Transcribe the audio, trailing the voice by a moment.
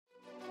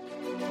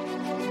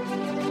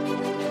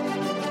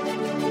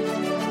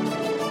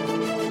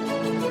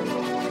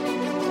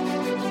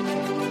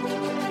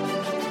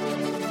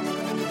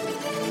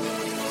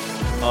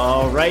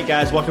All right,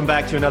 guys, welcome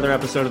back to another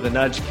episode of the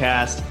Nudge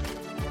Cast.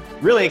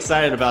 Really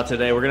excited about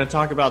today. We're going to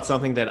talk about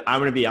something that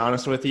I'm going to be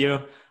honest with you,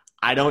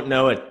 I don't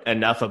know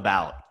enough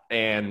about.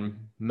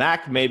 And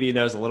Mac maybe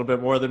knows a little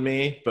bit more than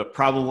me, but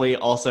probably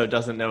also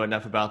doesn't know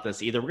enough about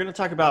this either. We're going to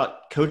talk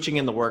about coaching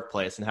in the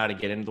workplace and how to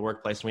get into the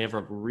workplace. And we have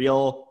a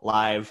real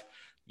live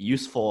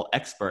useful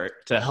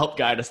expert to help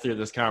guide us through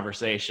this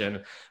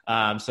conversation.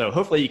 So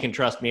hopefully you can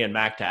trust me and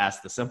Mac to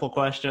ask the simple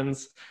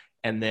questions,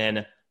 and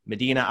then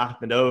Medina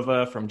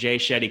Akhmedova from Jay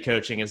Shetty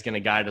Coaching is going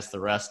to guide us the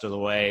rest of the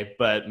way.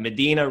 But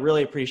Medina,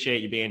 really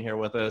appreciate you being here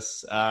with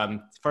us.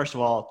 First of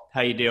all,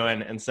 how you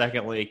doing? And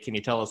secondly, can you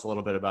tell us a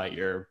little bit about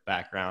your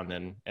background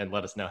and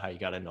let us know how you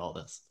got into all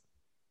this?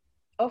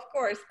 Of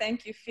course.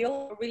 Thank you,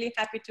 Phil. Really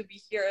happy to be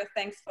here.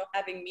 Thanks for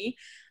having me.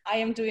 I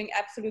am doing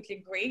absolutely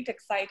great.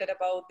 Excited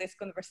about this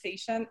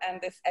conversation and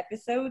this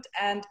episode.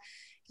 And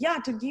yeah,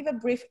 to give a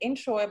brief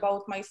intro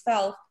about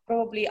myself,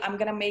 probably I'm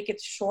going to make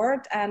it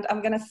short, and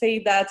I'm going to say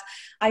that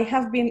I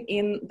have been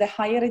in the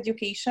higher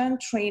education,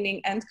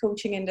 training and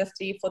coaching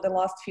industry for the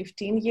last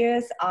 15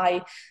 years.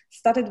 I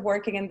started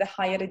working in the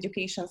higher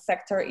education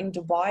sector in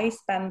Dubai,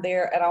 spent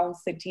there around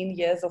 13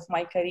 years of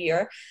my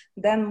career,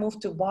 then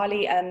moved to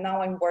Bali, and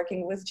now I'm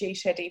working with Jay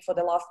Shetty for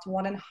the last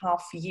 1.5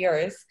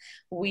 years.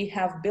 We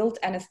have built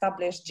and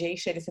established Jay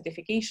Shetty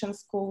Certification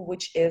School,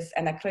 which is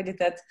an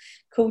accredited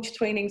coach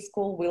training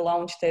school. We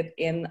launched it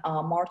in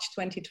March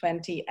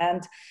 2020,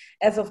 and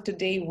as of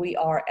today, we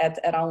are at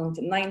around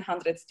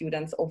 900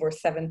 students, over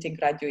 70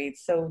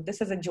 graduates. So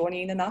this is a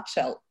journey in a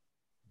nutshell.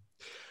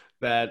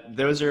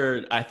 Those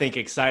are, I think,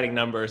 exciting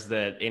numbers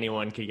that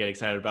anyone could get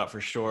excited about for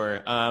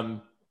sure.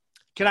 Can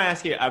I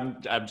ask you,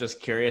 I'm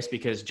just curious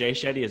because Jay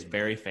Shetty is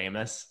very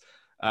famous.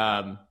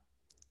 Do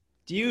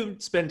you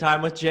spend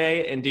time with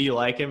Jay, and do you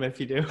like him if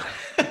you do?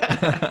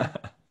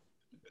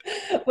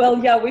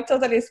 Well, yeah, we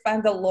totally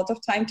spend a lot of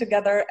time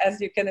together,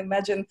 as you can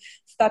imagine,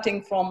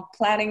 starting from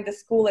planning the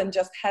school and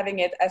just having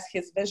it as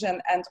his vision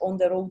and on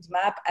the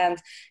roadmap, and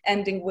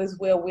ending with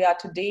where we are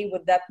today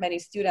with that many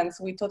students.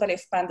 We totally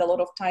spend a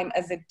lot of time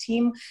as a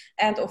team,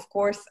 and of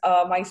course,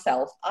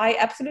 myself. I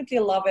absolutely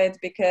love it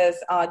because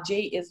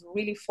Jay is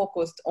really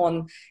focused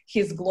on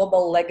his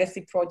global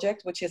legacy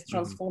project, which is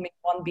transforming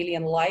 1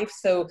 billion lives.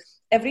 So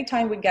every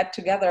time we get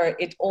together,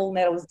 it all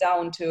narrows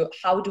down to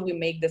how do we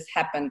make this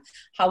happen?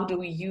 How do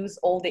we use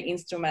all the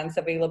instruments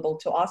available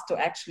to us to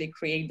actually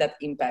create that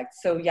impact?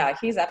 So yeah,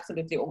 he's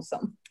absolutely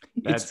awesome.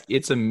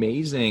 It's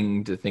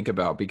amazing to think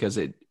about because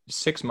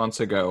 6 months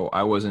ago,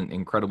 I wasn't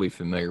incredibly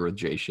familiar with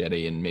Jay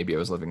Shetty, and maybe I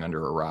was living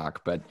under a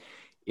rock, but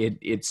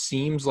it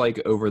seems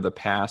like over the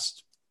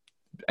past,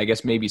 I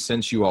guess maybe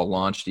since you all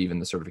launched even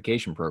the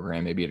certification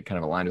program, maybe it kind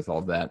of aligned with all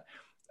of that.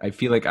 I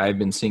feel like I've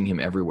been seeing him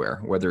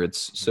everywhere, whether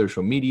it's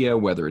social media,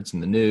 whether it's in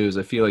the news.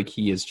 I feel like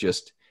he's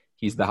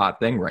the hot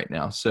thing right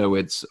now. So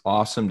it's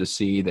awesome to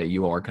see that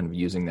you all are kind of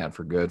using that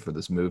for good for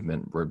this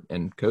movement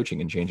and coaching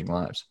and changing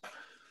lives.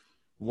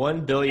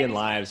 1 billion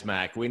lives,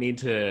 Mac. We need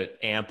to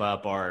amp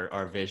up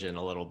our vision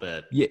a little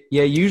bit.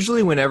 Yeah.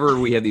 Usually whenever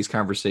we have these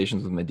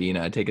conversations with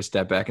Medina, I take a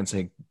step back and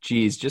say,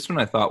 geez, just when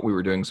I thought we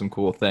were doing some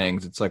cool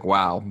things, it's like,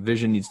 wow,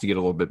 vision needs to get a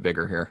little bit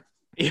bigger here.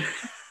 Yeah.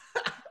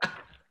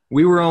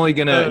 We were only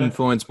going to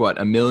influence,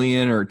 1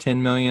 million or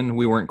 10 million?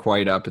 We weren't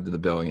quite up into the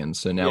billions.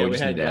 So now we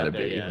just need to add a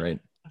B, right?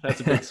 That's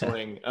a big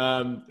swing.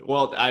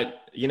 Well,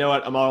 you know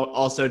what? I'm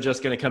also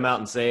just going to come out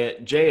and say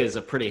it. Jay is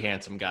a pretty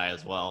handsome guy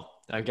as well.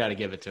 I've got to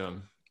give it to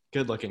him.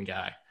 Good looking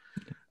guy.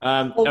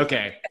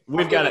 Okay.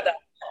 We've got it.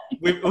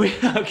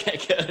 Okay,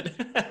 good.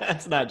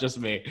 That's not just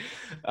me.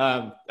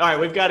 All right.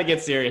 We've got to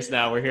get serious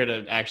now. We're here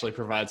to actually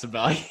provide some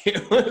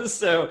value.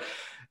 So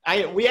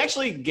we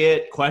actually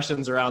get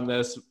questions around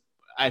this,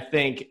 I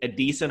think, a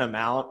decent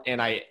amount,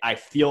 and I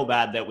feel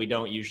bad that we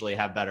don't usually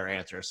have better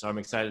answers. So I'm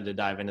excited to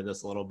dive into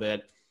this a little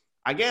bit.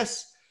 I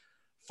guess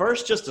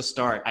first, just to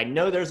start, I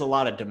know there's a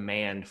lot of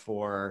demand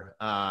for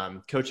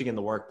coaching in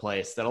the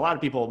workplace that a lot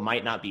of people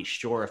might not be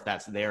sure if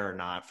that's there or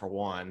not, for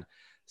one.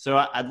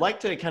 So I'd like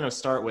to kind of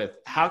start with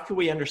how can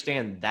we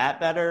understand that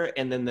better?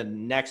 And then the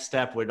next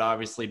step would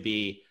obviously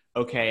be,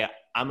 okay,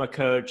 I'm a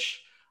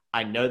coach.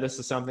 I know this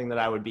is something that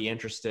I would be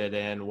interested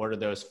in. What are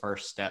those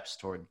first steps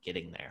toward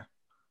getting there?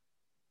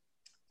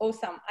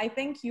 Awesome. I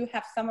think you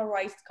have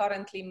summarized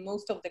currently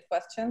most of the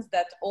questions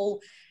that all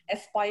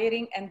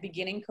aspiring and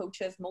beginning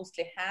coaches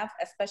mostly have,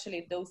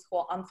 especially those who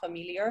are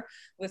unfamiliar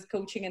with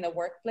coaching in the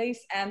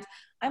workplace. And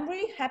I'm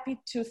really happy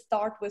to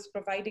start with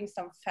providing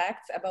some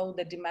facts about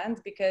the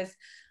demand, because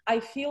I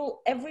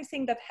feel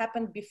everything that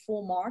happened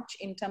before March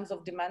in terms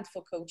of demand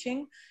for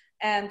coaching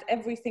and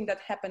everything that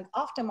happened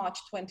after March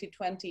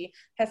 2020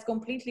 has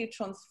completely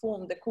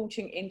transformed the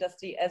coaching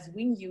industry as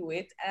we knew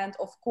it. And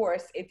of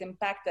course, it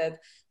impacted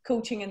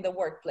coaching in the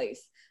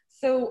workplace.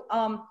 So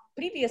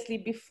previously,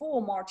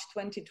 before March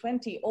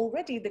 2020,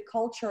 already the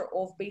culture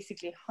of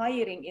basically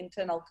hiring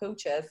internal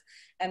coaches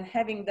and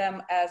having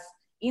them as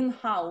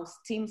in-house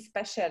team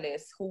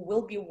specialists who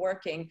will be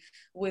working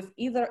with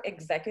either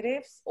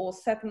executives or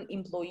certain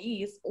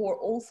employees, or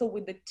also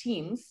with the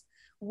teams,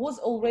 was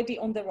already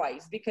on the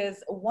rise,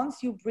 because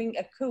once you bring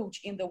a coach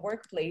in the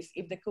workplace,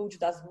 if the coach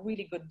does a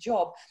really good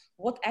job,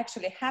 what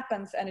actually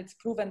happens, and it's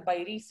proven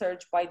by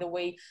research, by the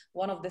way,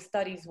 one of the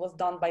studies was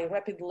done by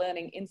Rapid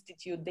Learning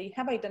Institute. They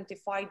have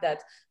identified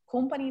that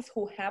companies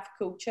who have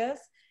coaches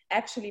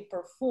actually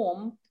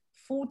perform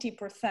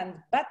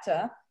 40%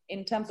 better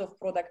in terms of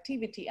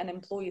productivity and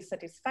employee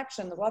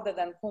satisfaction, rather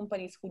than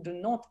companies who do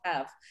not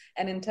have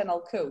an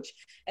internal coach.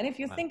 And if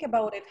you think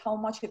about it, how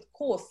much it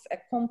costs a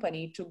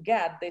company to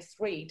get this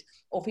rate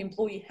of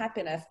employee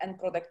happiness and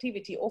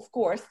productivity, of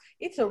course,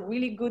 it's a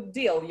really good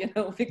deal, you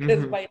know,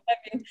 because by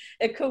having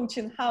a coach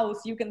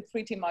in-house, you can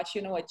pretty much,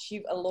 you know,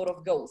 achieve a lot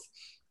of goals.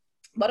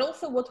 But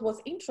also what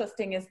was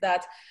interesting is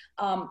that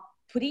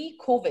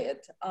pre-COVID,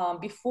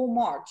 before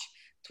March,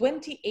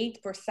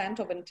 28%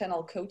 of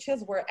internal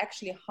coaches were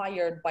actually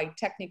hired by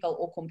technical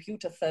or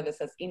computer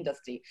services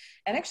industry.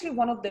 And actually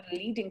one of the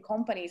leading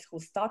companies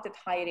who started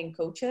hiring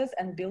coaches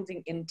and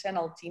building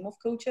internal team of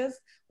coaches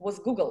was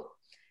Google.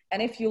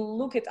 And if you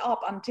look it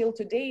up, until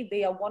today,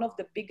 they are one of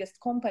the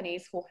biggest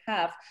companies who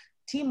have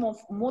team of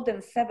more than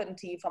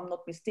 70, if I'm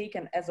not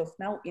mistaken, as of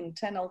now,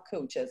 internal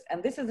coaches.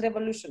 And this is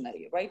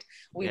revolutionary, right?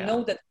 We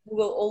know that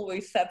Google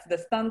always sets the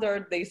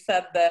standard. They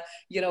set the,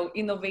 you know,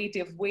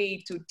 innovative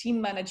way to team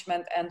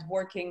management and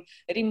working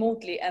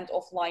remotely and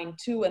offline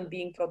too, and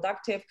being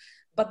productive.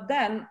 But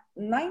then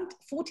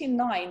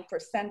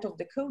 49% of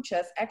the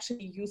coaches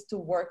actually used to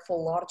work for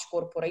large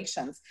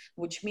corporations,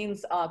 which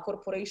means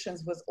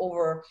corporations with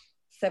over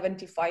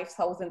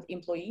 75,000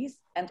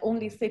 employees, and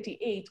only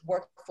 38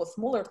 worked for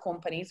smaller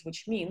companies,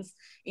 which means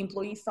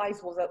employee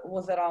size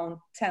was around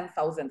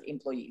 10,000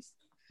 employees.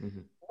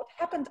 What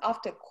happened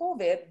after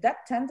COVID,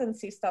 that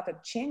tendency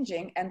started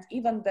changing, and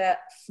even the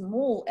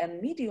small and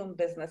medium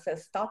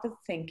businesses started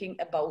thinking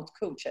about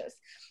coaches.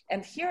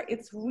 And here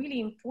it's really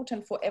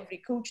important for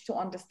every coach to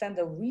understand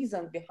the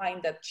reason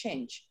behind that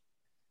change.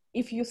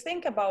 If you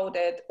think about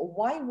it,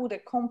 why would a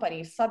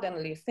company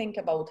suddenly think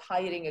about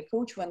hiring a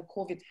coach when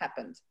COVID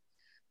happened?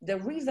 The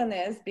reason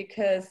is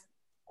because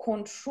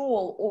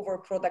control over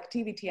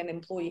productivity and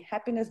employee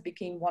happiness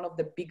became one of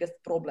the biggest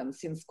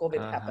problems since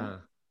COVID happened.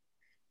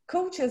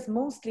 Coaches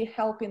mostly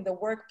help in the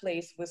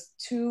workplace with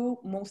two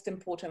most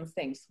important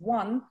things.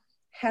 One,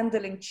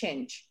 handling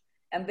change.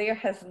 And there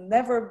has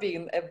never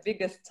been a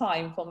biggest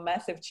time for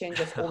massive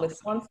changes all at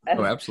once. And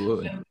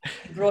absolutely.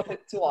 Brought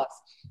it to us.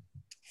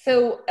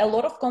 So a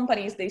lot of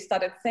companies, they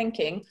started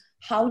thinking,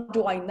 how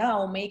do I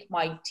now make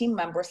my team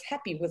members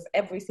happy with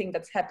everything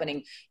that's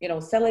happening? You know,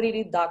 salary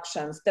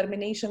reductions,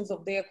 terminations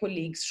of their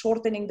colleagues,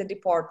 shortening the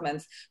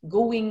departments,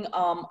 going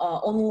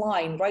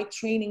online, right?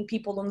 Training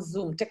people on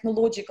Zoom,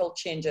 technological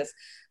changes.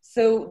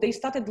 So they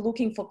started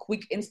looking for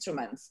quick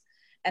instruments.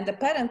 And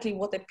apparently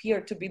what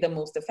appeared to be the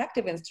most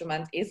effective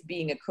instrument is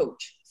being a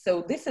coach.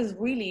 So this is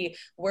really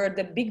where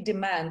the big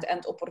demand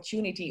and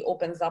opportunity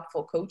opens up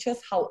for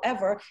coaches.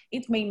 However,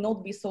 it may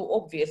not be so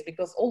obvious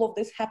because all of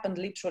this happened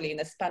literally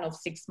in a span of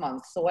 6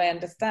 months. So I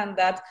understand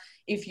that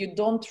if you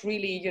don't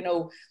really, you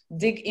know,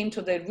 dig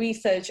into the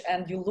research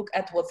and you look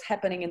at what's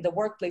happening in the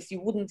workplace,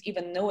 you wouldn't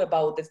even know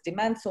about this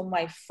demand. So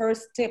my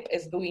first tip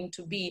is going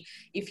to be,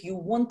 if you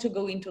want to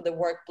go into the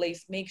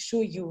workplace, make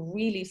sure you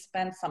really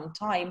spend some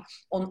time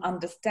on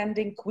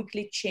understanding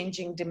quickly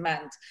changing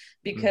demand,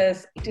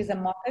 because it is a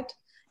market.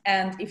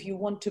 And if you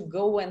want to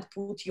go and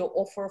put your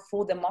offer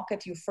for the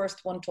market, you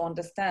first want to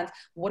understand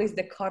what is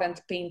the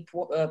current pain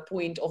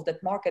point of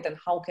that market and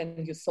how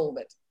can you solve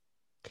it.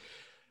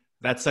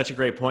 That's such a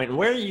great point.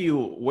 Where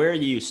are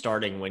you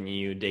starting when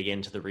you dig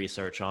into the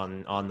research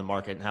on the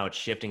market and how it's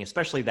shifting,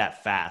 especially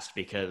that fast?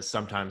 Because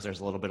sometimes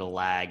there's a little bit of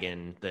lag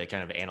in the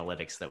kind of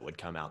analytics that would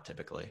come out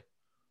typically.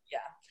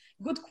 Yeah,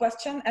 good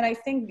question. And I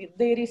think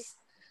there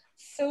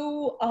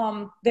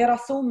are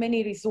so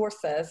many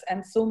resources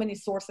and so many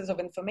sources of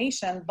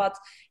information, but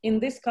in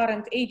this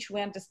current age,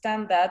 we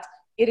understand that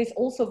it is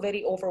also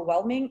very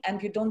overwhelming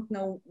and you don't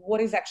know what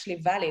is actually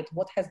valid,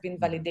 what has been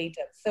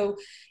validated. So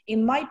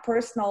in my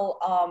personal,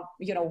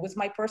 with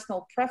my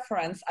personal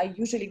preference, I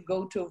usually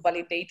go to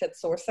validated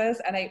sources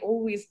and I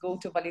always go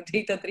to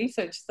validated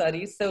research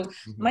studies. So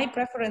my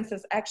preference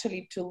is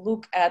actually to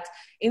look at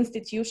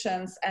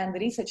institutions and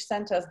research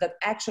centers that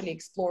actually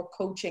explore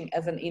coaching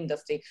as an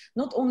industry,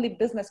 not only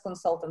business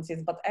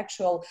consultancies, but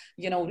actual,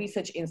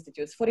 research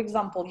institutes. For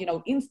example,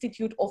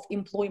 Institute of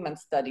Employment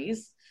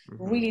Studies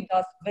really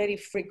does very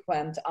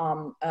frequent,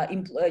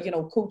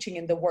 coaching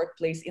in the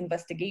workplace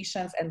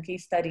investigations and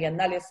case study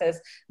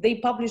analysis. They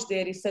publish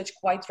their research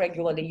quite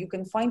regularly. You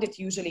can find it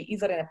usually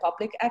either in a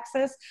public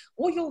access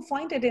or you'll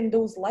find it in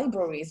those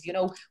libraries.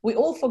 We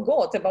all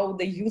forgot about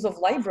the use of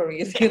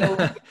libraries,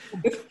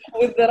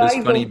 with the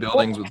those funny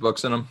buildings with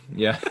books in them.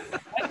 Yeah.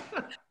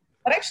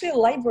 But actually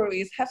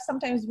libraries have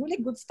sometimes really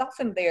good stuff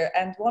in there.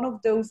 And one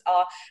of those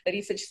are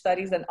research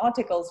studies and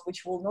articles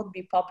which will not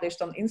be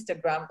published on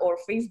Instagram or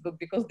Facebook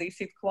because they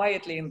sit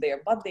quietly in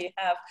there, but they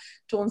have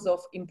tons of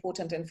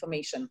important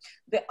information.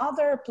 The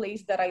other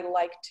place that I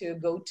like to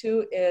go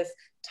to is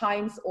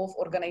Times of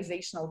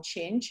Organizational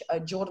Change, a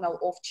journal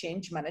of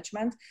change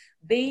management.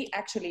 They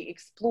actually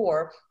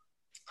explore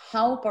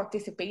how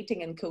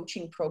participating in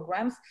coaching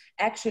programs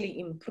actually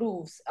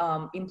improves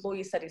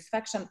employee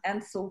satisfaction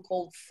and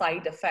so-called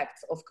side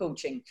effects of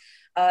coaching.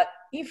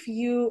 If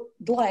you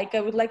like,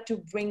 I would like to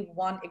bring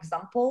one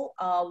example.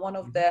 One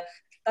of the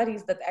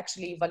studies that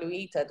actually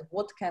evaluated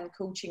what can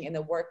coaching in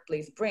a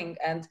workplace bring,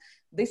 and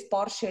this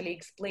partially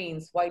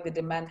explains why the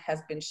demand has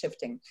been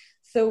shifting.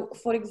 So,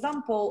 for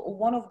example,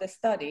 one of the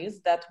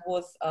studies that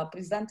was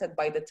presented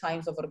by the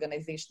Times of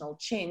Organizational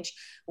Change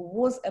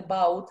was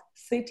about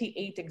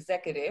 38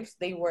 executives.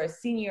 They were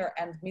senior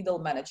and middle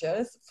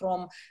managers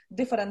from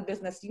different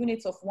business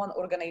units of one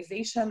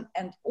organization,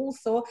 and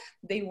also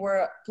they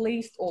were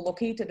placed or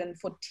located in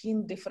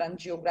 14 different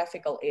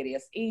geographical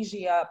areas: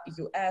 Asia,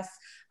 US,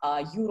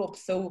 Europe.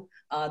 So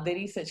the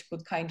research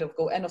could kind of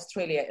go, and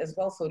Australia as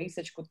well. So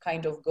research could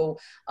kind of go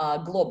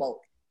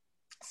global.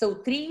 So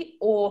 3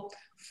 or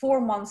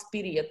 4 months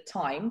period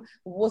time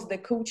was the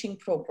coaching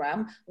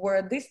program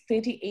where these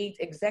 38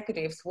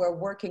 executives were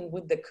working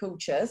with the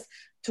coaches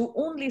to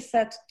only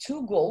set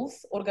 2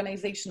 goals,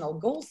 organizational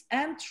goals,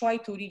 and try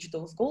to reach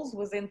those goals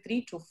within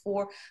 3 to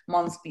 4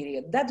 months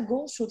period. That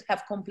goal should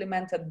have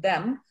complemented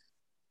them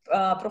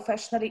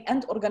professionally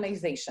and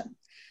organization.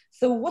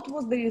 So what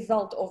was the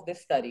result of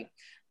this study?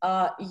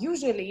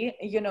 Usually,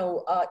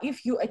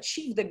 if you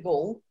achieve the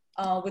goal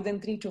within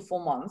 3 to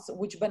 4 months,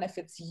 which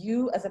benefits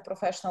you as a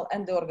professional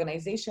and the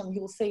organization,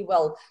 you'll say,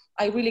 well,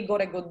 I really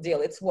got a good deal.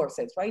 It's worth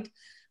it, right?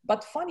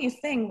 But funny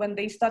thing, when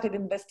they started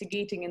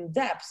investigating in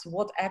depth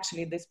what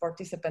actually these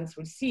participants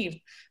received,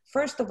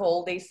 first of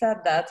all, they said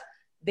that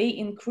they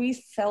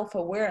increased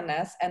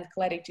self-awareness and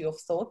clarity of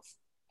thoughts.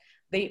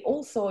 They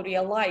also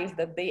realized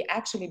that they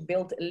actually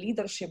built a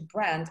leadership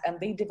brand and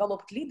they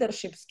developed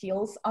leadership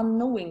skills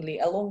unknowingly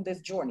along this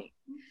journey.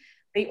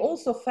 They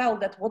also felt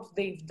that what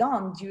they've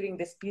done during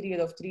this period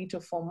of 3 to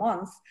 4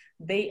 months,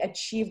 they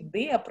achieved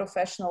their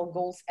professional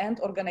goals and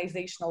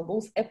organizational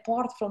goals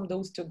apart from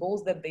those 2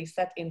 goals that they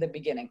set in the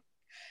beginning.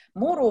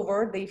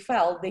 Moreover, they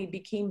felt they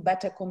became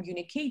better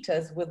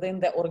communicators within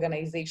the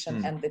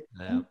organization and the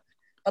team.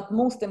 But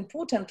most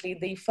importantly,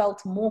 they felt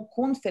more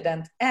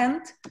confident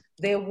and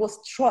there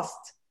was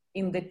trust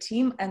in the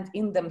team and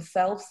in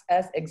themselves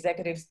as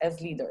executives,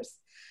 as leaders.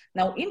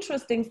 Now,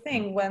 interesting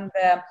thing, when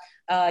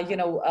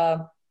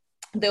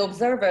the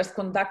observers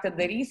conducted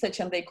the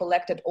research and they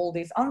collected all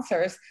these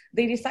answers,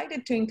 they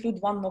decided to include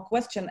one more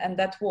question, and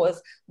that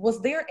was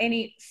there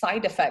any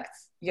side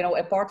effects,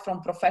 apart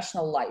from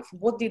professional life?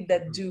 What did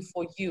that do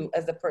for you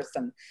as a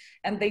person?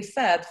 And they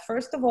said,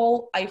 first of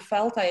all, I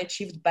felt I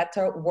achieved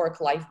better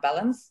work-life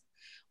balance.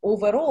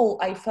 Overall,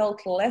 I felt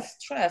less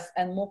stress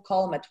and more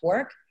calm at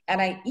work, and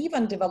I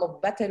even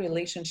developed better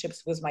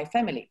relationships with my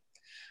family.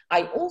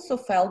 I also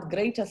felt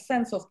greater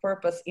sense of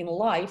purpose in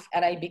life,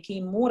 and I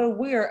became more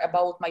aware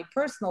about my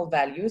personal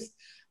values.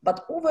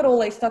 But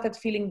overall, I started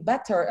feeling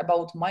better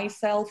about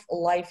myself,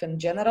 life in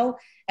general,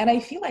 and I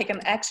feel I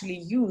can actually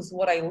use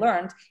what I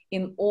learned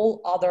in all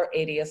other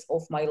areas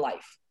of my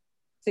life.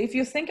 So if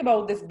you think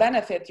about this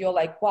benefit, you're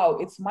like, wow,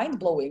 it's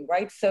mind-blowing,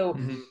 right? So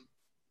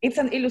it's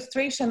an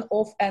illustration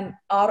of an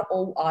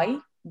ROI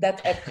that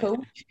a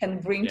coach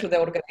can bring to the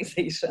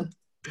organization.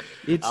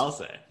 I'll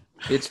say.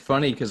 It's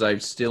funny because I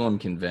still am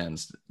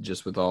convinced,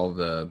 just with all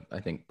the,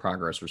 I think,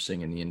 progress we're seeing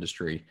in the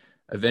industry,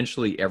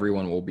 eventually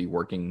everyone will be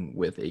working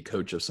with a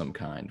coach of some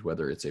kind,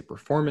 whether it's a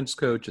performance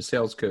coach, a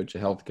sales coach, a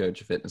health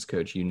coach, a fitness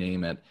coach, you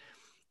name it.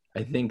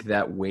 I think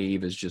that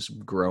wave is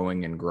just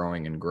growing and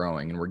growing and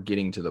growing. And we're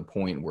getting to the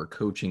point where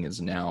coaching is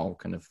now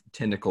kind of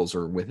tentacles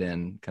are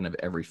within kind of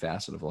every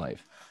facet of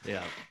life.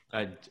 Yeah,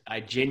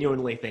 I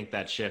genuinely think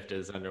that shift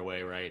is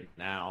underway right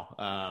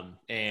now.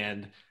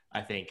 And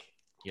I think,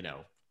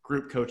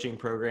 group coaching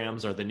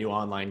programs are the new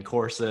online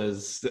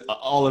courses,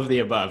 all of the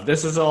above.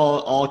 This is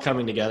all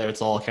coming together.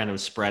 It's all kind of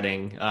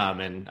spreading.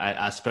 And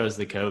I suppose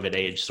the COVID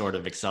age sort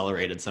of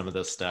accelerated some of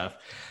this stuff.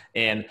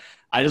 And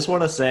I just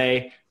want to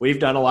say, we've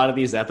done a lot of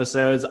these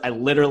episodes. I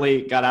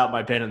literally got out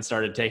my pen and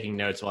started taking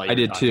notes while you were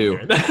did too.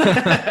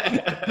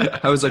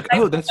 I was like,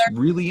 oh, that's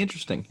really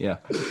interesting. Yeah.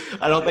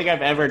 I don't think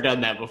I've ever done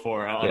that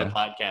before on a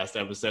podcast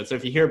episode. So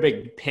if you hear a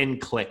big pen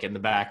click in the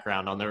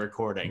background on the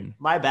recording,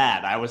 my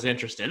bad. I was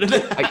interested.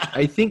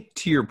 I think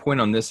to your point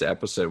on this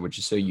episode, which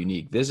is so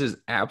unique, this is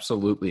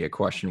absolutely a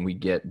question we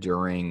get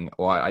during,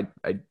 I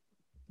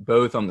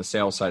both on the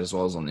sales side as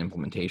well as on the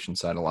implementation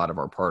side, a lot of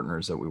our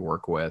partners that we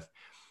work with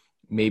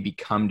maybe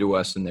come to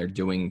us and they're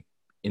doing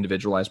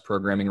individualized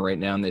programming right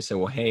now. And they say,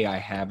 well, hey, I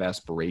have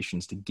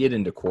aspirations to get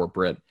into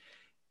corporate.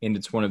 And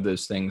it's one of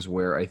those things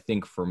where I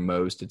think for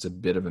most, it's a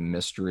bit of a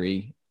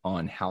mystery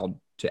on how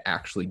to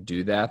actually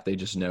do that. They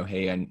just know,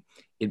 hey, and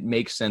it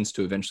makes sense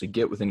to eventually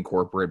get within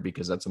corporate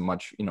because that's a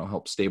much,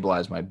 help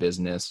stabilize my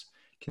business,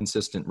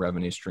 consistent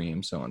revenue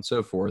stream, so on and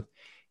so forth.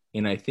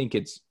 And I think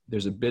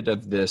there's a bit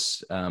of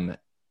this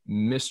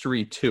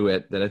mystery to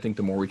it that I think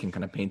the more we can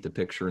kind of paint the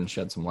picture and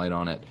shed some light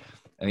on it,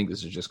 I think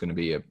this is just going to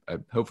be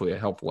hopefully a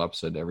helpful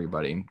episode to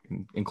everybody,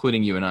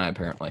 including you and I,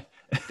 apparently.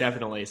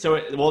 Definitely. So,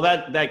 well,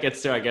 that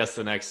gets to, I guess,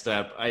 the next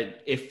step.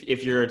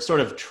 If you're sort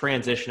of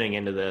transitioning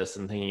into this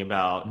and thinking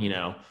about,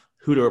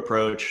 who to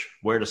approach,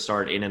 where to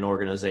start in an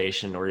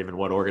organization, or even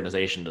what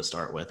organization to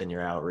start with in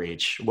your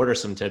outreach, what are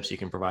some tips you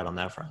can provide on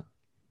that front?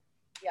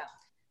 Yeah.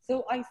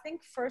 So I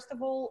think, first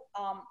of all,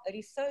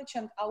 research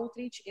and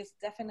outreach is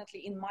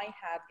definitely, in my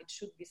head, it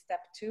should be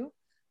step 2.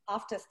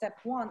 After step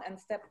 1, and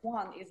step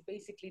 1 is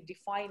basically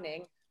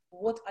defining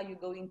what are you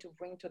going to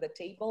bring to the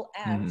table,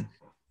 and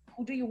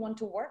who do you want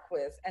to work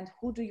with, and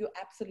who do you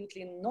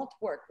absolutely not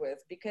work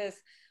with? Because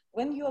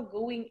when you're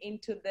going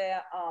into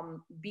the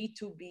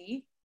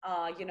B2B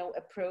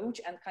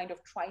approach and kind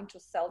of trying to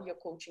sell your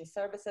coaching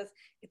services,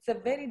 it's a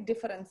very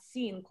different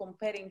scene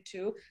comparing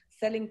to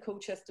selling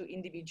coaches to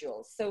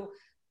individuals. So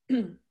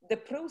the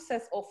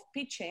process of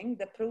pitching,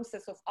 the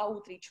process of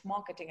outreach,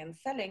 marketing, and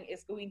selling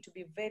is going to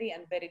be very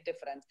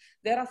different.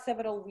 There are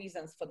several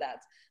reasons for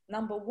that.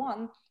 Number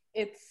one,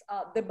 it's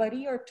the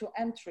barrier to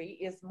entry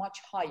is much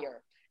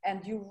higher.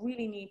 And you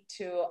really need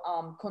to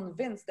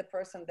convince the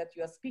person that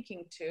you are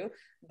speaking to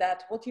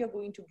that what you're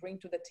going to bring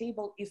to the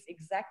table is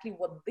exactly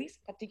what this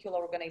particular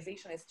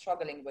organization is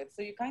struggling with.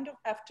 So you kind of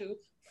have to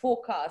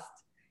forecast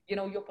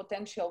your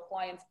potential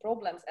clients'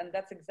 problems, and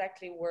that's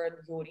exactly where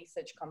your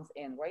research comes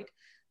in, right?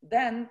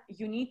 Then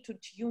you need to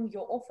tune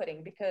your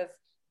offering, because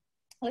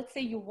let's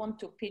say you want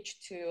to pitch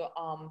to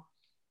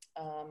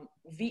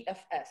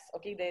VFS.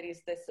 Okay, there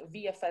is this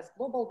VFS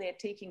Global. They're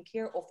taking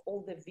care of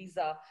all the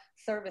visa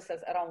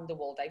services around the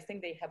world. I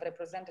think they have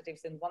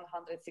representatives in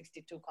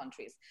 162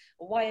 countries.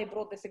 Why I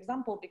brought this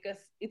example? Because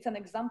it's an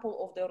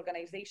example of the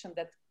organization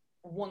that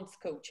wants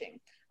coaching.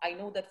 I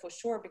know that for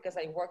sure because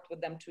I worked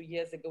with them 2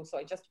 years ago. So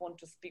I just want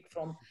to speak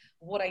from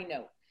what I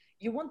know.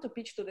 You want to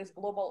pitch to this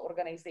global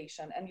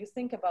organization, and you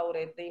think about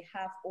it, they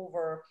have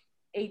over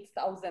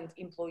 8,000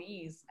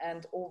 employees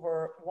and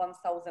over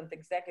 1,000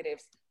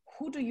 executives.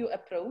 Who do you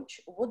approach?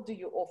 What do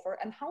you offer?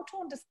 And how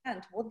to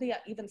understand what they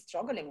are even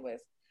struggling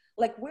with?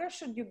 Like, where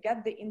should you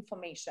get the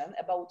information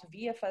about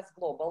VFS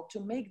Global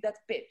to make that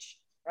pitch,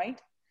 right?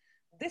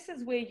 This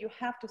is where you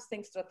have to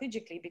think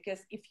strategically, because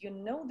if you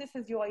know this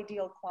is your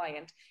ideal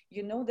client,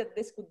 you know that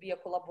this could be a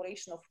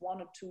collaboration of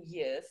 1 or 2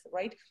 years,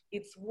 right?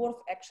 It's worth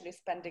actually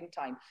spending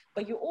time.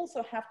 But you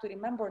also have to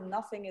remember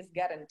nothing is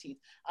guaranteed.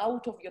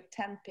 Out of your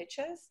 10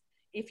 pitches,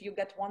 if you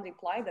get 1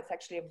 reply, that's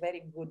actually a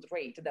very good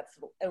rate. That's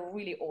a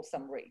really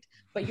awesome rate.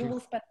 But you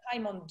will spend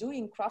time on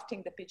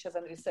crafting the pitches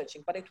and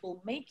researching, but it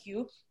will make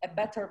you a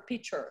better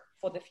pitcher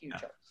for the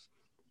future.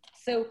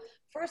 So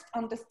first,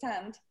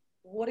 understand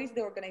what is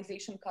the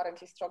organization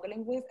currently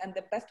struggling with, and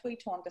the best way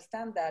to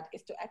understand that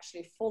is to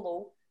actually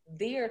follow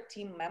their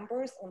team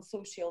members on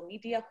social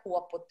media who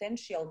are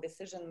potential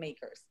decision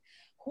makers.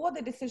 Who are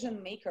the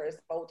decision makers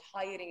about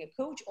hiring a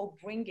coach or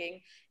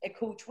bringing a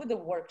coach with a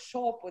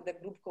workshop, with a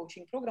group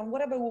coaching program,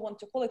 whatever we want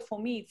to call it? For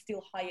me, it's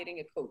still hiring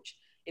a coach.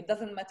 It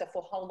doesn't matter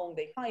for how long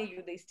they hire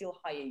you, they still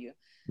hire you.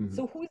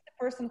 So who is the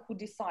person who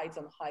decides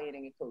on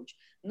hiring a coach?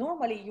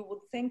 Normally, you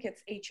would think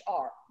it's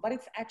HR, but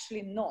it's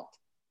actually not.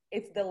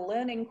 It's the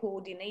learning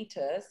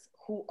coordinators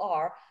who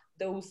are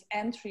those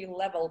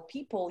entry-level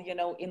people,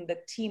 in the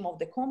team of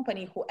the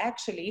company who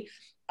actually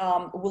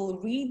will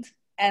read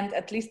and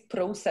at least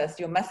process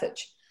your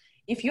message.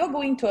 If you're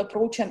going to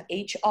approach an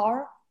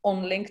HR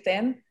on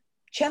LinkedIn,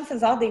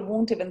 chances are they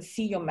won't even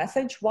see your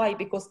message. Why?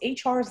 Because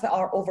HRs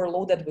are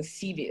overloaded with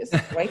CVs,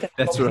 right?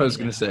 That's what I was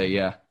going to say.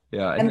 Yeah.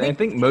 And I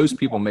think most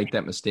people make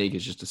that mistake,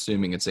 is just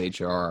assuming it's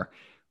HR,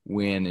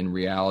 when in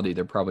reality,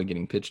 they're probably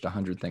getting pitched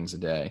 100 things a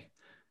day.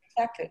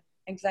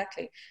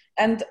 Exactly.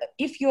 And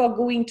if you are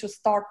going to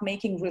start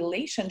making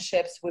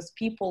relationships with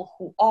people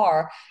who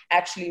are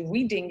actually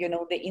reading,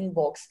 the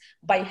inbox,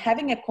 by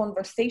having a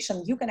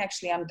conversation, you can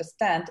actually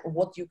understand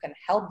what you can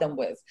help them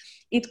with.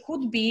 It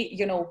could be,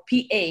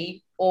 PA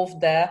of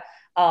the,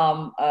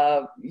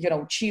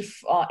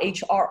 chief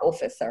HR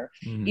officer.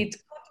 It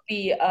could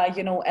be,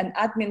 an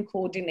admin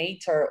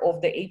coordinator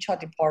of the HR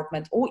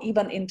department, or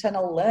even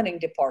internal learning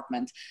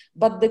department.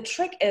 But the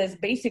trick is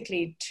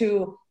basically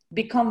to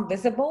become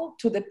visible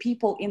to the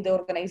people in the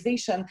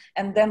organization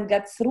and then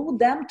get through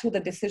them to the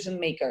decision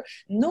maker.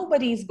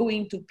 Nobody is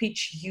going to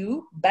pitch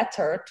you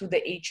better to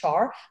the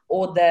HR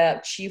or the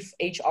chief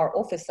HR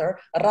officer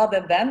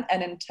rather than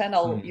an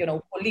internal,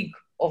 colleague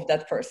of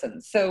that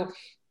person. So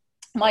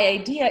my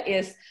idea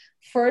is,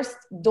 first,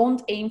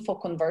 don't aim for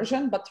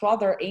conversion, but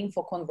rather aim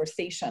for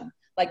conversation.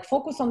 Like,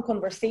 focus on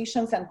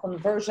conversations, and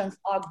conversions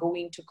are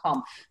going to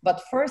come.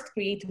 But first,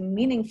 create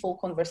meaningful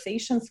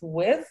conversations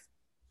with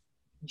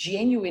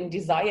genuine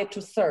desire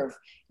to serve.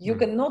 You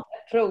cannot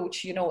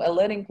approach, a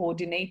learning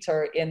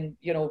coordinator in,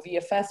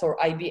 VFS or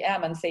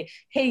IBM and say,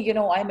 hey,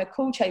 I'm a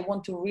coach. I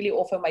want to really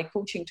offer my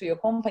coaching to your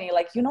company.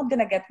 Like, you're not going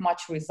to get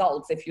much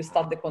results if you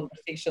start the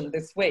conversation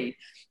this way,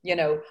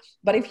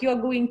 But if you are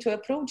going to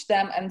approach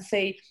them and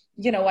say,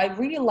 I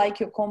really like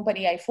your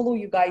company. I follow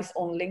you guys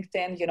on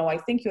LinkedIn. I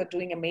think you're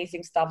doing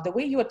amazing stuff. The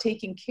way you are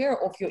taking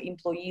care of your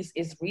employees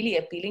is really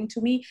appealing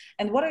to me.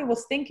 And what I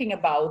was thinking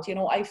about,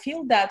 I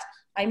feel that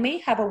I may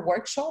have a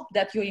workshop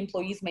that your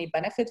employees may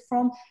benefit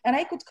from, and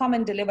I could come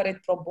and deliver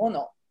it pro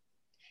bono.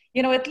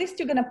 At least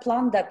you're going to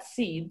plant that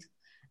seed,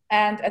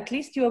 and at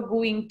least you are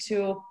going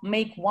to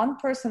make one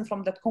person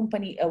from that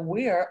company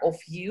aware of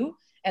you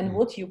and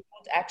what you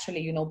could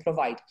actually,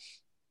 provide.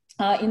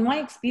 In my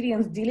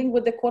experience dealing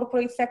with the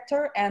corporate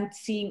sector and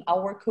seeing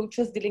our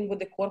coaches dealing with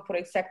the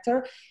corporate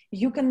sector,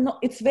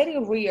 it's very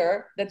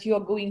rare that you are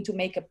going to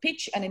make a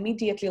pitch and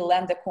immediately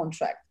land a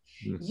contract.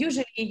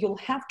 Usually you'll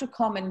have to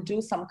come and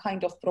do some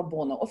kind of pro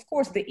bono. Of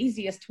course, the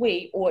easiest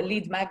way, or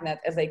lead magnet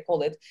as I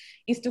call it,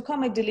 is to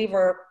come and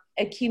deliver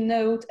a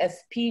keynote, a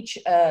speech,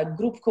 a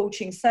group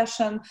coaching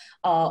session,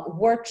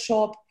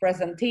 workshop,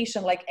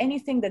 presentation, like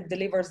anything that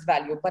delivers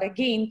value. But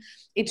again,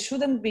 it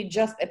shouldn't be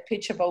just a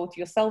pitch about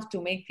yourself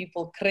to make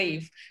people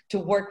crave to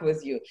work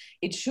with you.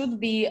 It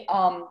should be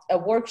a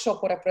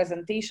workshop or a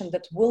presentation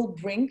that will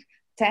bring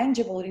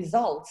tangible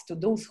results to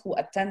those who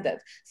attended.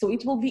 So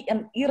it will be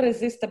an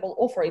irresistible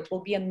offer. It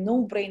will be a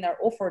no-brainer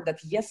offer that,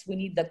 yes, we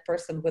need that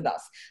person with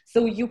us.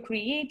 So you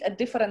create a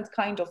different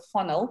kind of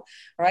funnel,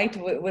 right,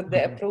 with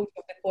the approach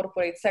of the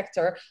corporate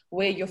sector,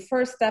 where your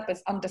first step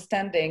is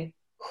understanding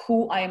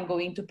who I am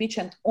going to pitch,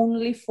 and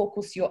only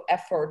focus your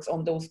efforts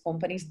on those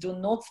companies. Do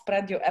not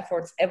spread your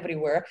efforts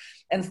everywhere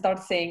and start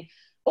saying,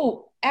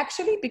 oh,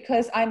 actually,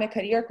 because I'm a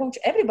career coach,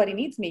 everybody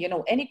needs me.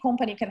 Any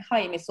company can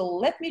hire me. So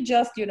let me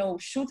just,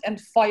 shoot and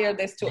fire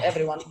this to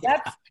everyone.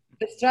 That's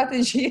the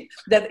strategy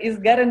that is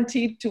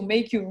guaranteed to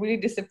make you really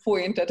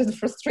disappointed and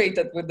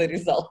frustrated with the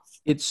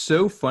results. It's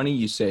so funny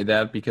you say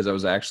that, because I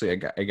was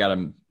actually, I got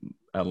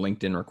a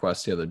LinkedIn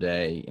request the other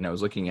day, and I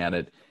was looking at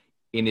it,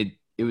 and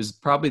it was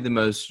probably the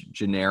most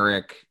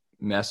generic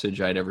message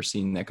I'd ever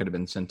seen that could have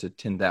been sent to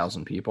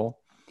 10,000 people.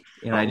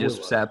 And I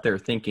just sat there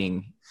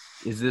thinking,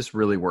 is this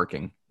really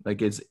working?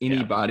 Like, is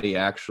anybody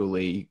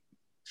actually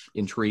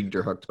intrigued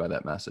or hooked by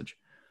that message?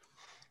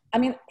 I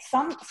mean,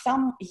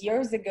 some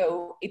years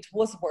ago, it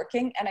was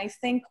working. And I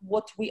think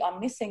what we are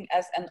missing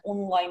as an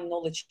online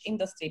knowledge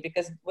industry,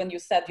 because when you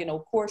said,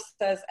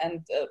 courses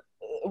and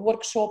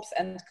workshops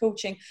and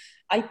coaching,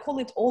 I call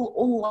it all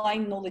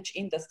online knowledge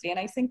industry. And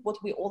I think what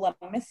we all are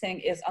missing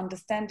is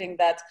understanding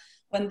that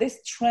when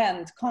this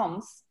trend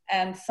comes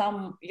and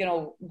some,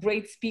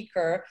 great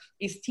speaker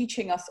is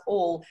teaching us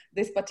all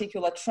this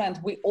particular trend,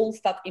 we all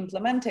start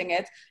implementing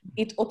it,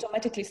 it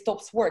automatically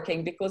stops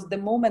working, because the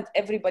moment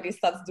everybody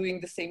starts doing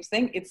the same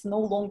thing, it's no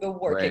longer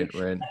working.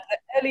 Right. And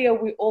the earlier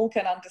we all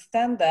can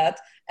understand that,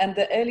 and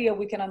the earlier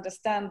we can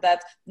understand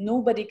that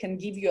nobody can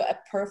give you a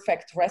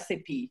perfect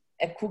recipe,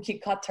 a cookie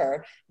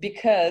cutter,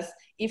 because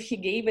if he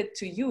gave it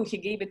to you, he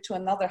gave it to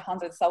another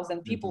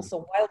 100,000 people.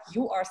 So while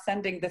you are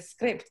sending the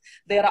script,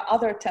 there are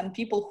other 10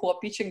 people who are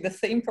pitching the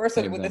same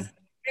person with the same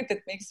script.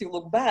 It makes you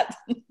look bad.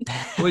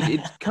 Well,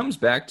 it comes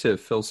back to,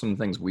 Phil, some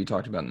things we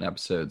talked about in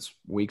episodes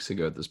weeks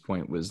ago at this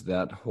point, was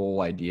that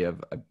whole idea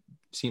of,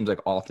 seems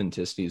like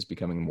authenticity is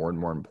becoming more and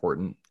more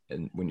important,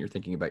 and when you're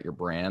thinking about your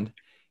brand.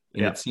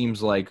 And it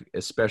seems like,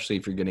 especially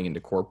if you're getting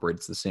into corporate,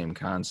 it's the same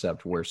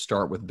concept, where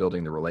start with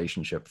building the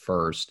relationship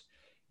first,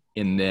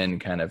 and then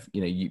kind of,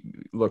 you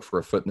look for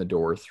a foot in the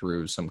door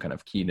through some kind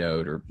of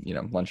keynote or,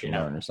 lunch and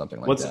learn or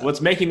something like that. What's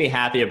making me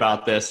happy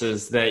about this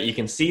is that you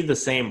can see the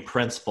same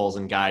principles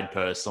and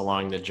guideposts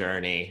along the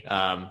journey.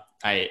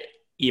 I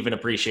even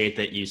appreciate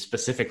that you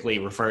specifically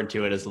referred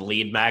to it as the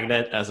lead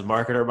magnet. As a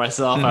marketer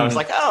myself, I was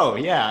like, oh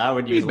yeah, I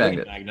would use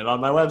lead magnet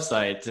on my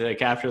website to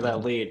capture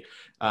that lead.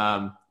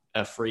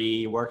 A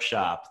free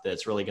workshop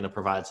that's really going to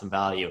provide some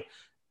value.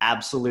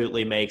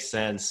 Absolutely makes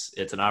sense.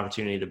 It's an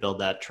opportunity to build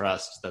that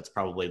trust. That's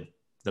probably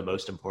the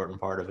most important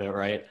part of it,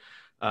 right?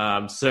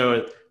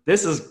 So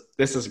this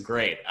is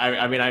great.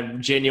 I mean,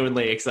 I'm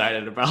genuinely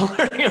excited about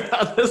learning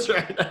about this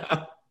right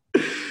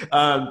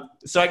now.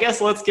 So I guess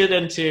let's get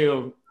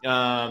into,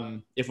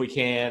 if we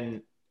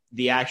can,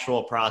 the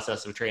actual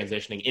process of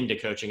transitioning into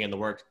coaching in the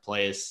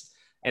workplace,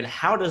 and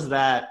how does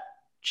that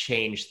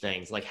change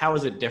things? Like, how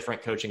is it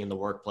different coaching in the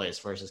workplace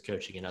versus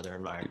coaching in other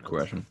environments? Good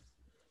question.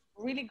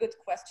 Really good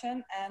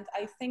question. And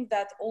I think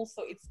that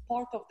also it's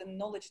part of the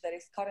knowledge that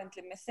is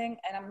currently missing.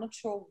 And I'm not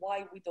sure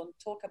why we don't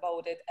talk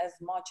about it as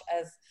much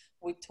as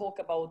we talk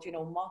about,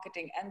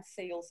 marketing and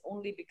sales,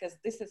 only because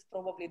this is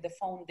probably the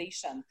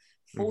foundation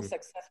for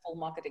successful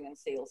marketing and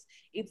sales.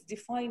 It's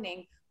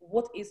defining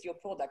what is your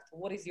product,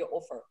 what is your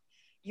offer.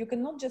 You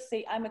cannot just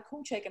say, I'm a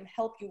coach, I can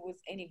help you with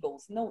any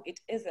goals. No, it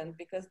isn't,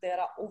 because there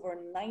are over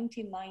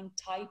 99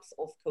 types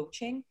of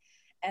coaching.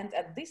 And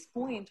at this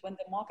point, when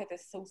the market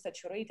is so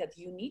saturated,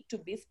 you need to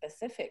be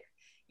specific.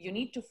 You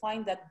need to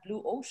find that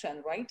blue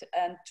ocean, right?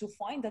 And to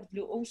find that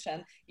blue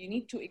ocean, you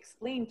need to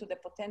explain to the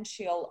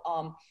potential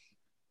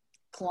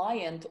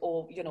client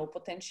or,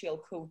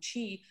 potential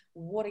coachee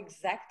what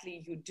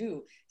exactly you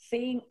do.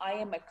 Saying I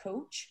am a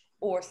coach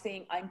or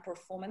saying I'm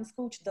performance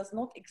coach does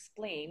not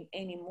explain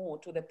anymore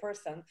to the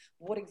person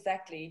what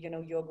exactly,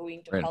 you're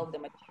going to help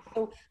them achieve.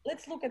 So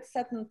let's look at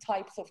certain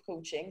types of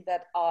coaching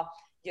that are,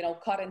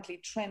 currently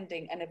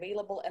trending and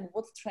available, and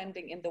what's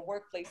trending in the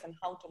workplace and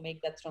how to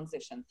make that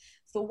transition.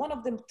 So one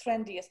of the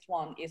trendiest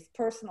one is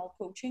personal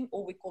coaching,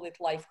 or we call it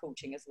life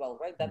coaching as well,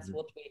 right? That's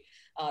what we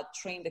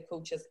train the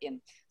coaches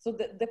in. So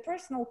the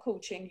personal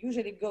coaching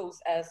usually goes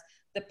as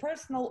the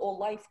personal or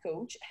life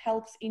coach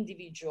helps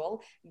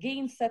individual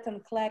gain certain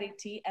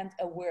clarity and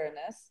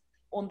awareness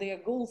on their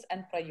goals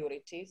and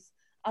priorities,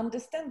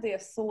 understand their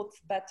thoughts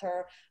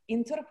better,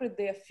 interpret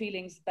their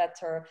feelings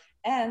better,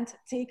 and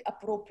take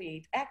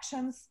appropriate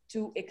actions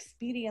to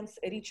experience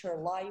a richer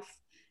life,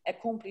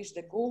 accomplish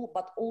the goal,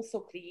 but also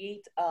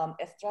create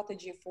a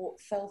strategy for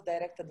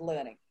self-directed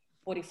learning,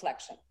 for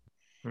reflection.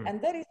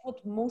 And that is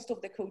what most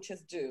of the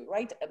coaches do,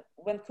 right?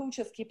 When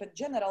coaches keep it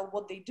general,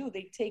 what they do,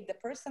 they take the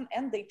person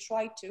and they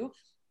try to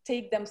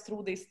take them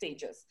through these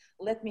stages.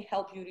 Let me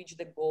help you reach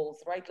the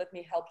goals, right? Let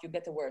me help you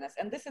get awareness.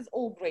 And this is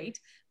all great.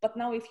 But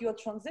now if you're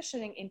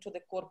transitioning into the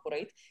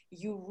corporate,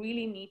 you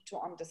really need to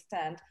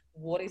understand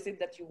what is it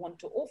that you want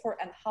to offer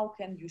and how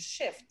can you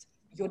shift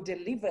your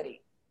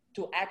delivery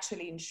to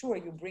actually ensure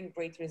you bring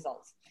great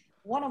results.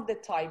 One of the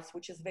types,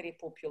 which is very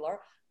popular,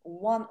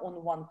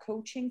 one-on-one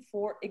coaching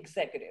for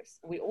executives.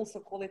 We also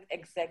call it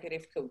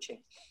executive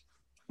coaching.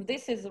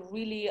 This is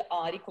really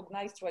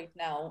recognized right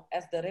now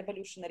as the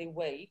revolutionary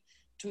way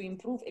to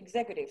improve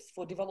executives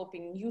for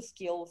developing new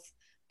skills,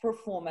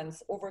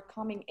 performance,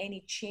 overcoming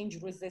any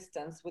change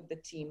resistance with the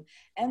team,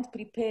 and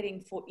preparing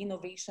for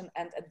innovation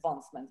and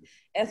advancement.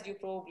 As you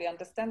probably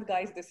understand,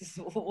 guys, this is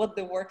what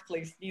the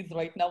workplace needs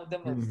right now the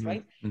most,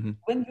 right?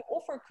 When you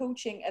offer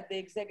coaching at the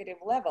executive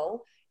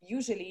level,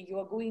 usually you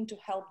are going to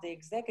help the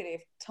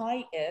executive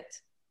tie it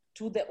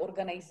to the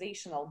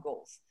organizational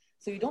goals.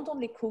 So you don't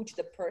only coach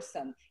the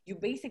person, you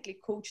basically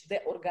coach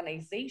the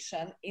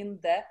organization in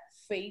the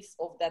face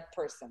of that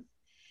person.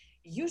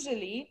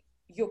 Usually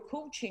your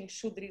coaching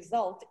should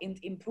result in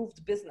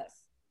improved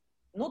business.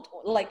 Not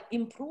like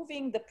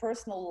improving the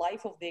personal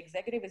life of the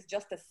executive is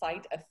just a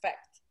side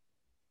effect.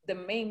 The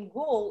main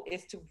goal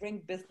is to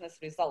bring business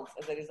results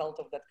as a result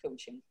of that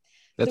coaching.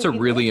 That's a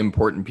really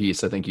important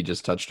piece I think you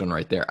just touched on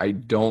right there. I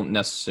don't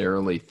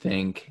necessarily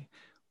think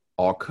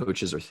all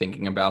coaches are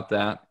thinking about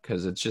that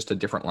because it's just a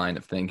different line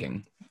of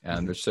thinking.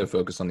 And they're so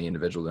focused on the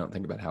individual, they don't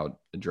think about how it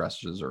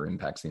addresses or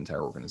impacts the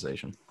entire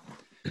organization.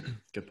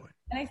 Good point.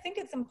 And I think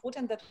it's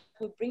important that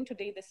we bring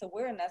today this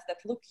awareness that,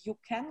 look, you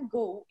can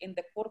go in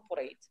the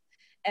corporate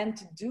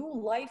and do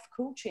life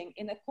coaching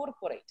in a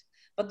corporate.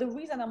 But the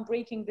reason I'm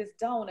breaking this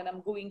down and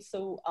I'm going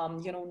so,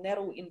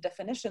 narrow in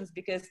definitions,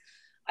 because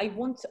I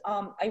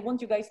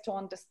want you guys to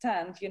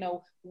understand,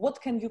 what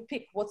can you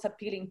pick, what's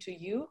appealing to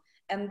you,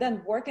 and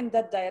then work in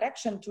that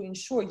direction to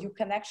ensure you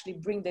can actually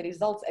bring the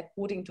results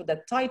according to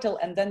that title,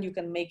 and then you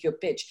can make your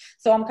pitch.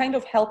 So I'm kind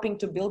of helping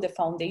to build a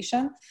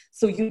foundation.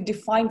 So you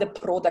define the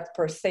product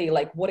per se,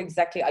 like what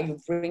exactly are you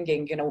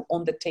bringing,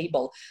 on the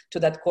table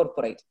to that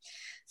corporate.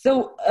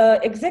 So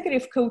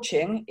executive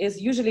coaching is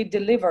usually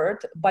delivered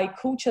by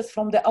coaches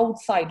from the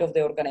outside of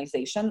the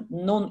organization,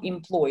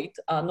 non-employed,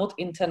 not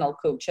internal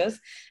coaches.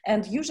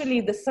 And usually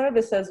the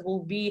services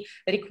will be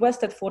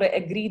requested for an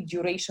agreed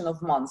duration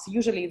of months.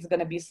 Usually it's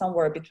going to be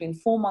somewhere between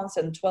 4 months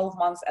and 12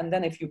 months. And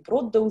then if you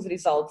brought those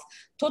results,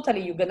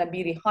 totally you're going to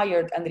be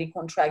rehired and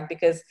recontract,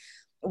 because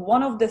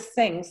one of the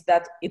things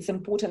that it's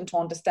important to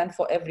understand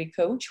for every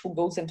coach who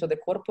goes into the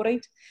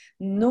corporate,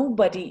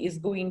 nobody is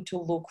going to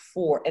look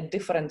for a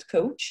different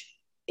coach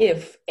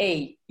if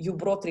A, you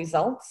brought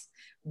results,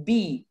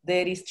 B,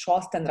 there is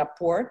trust and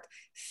rapport,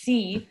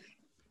 C,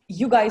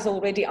 you guys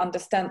already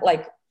understand,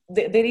 like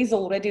there is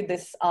already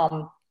this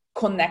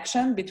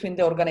connection between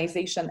the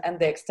organization and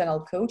the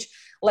external coach.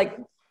 Like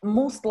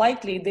most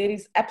likely there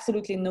is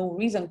absolutely no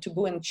reason to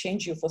go and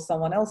change you for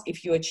someone else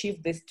if you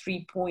achieve these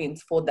 3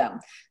 points for them.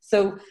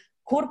 So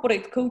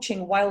corporate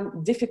coaching, while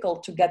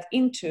difficult to get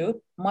into,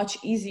 much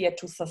easier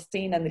to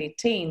sustain and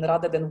retain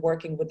rather than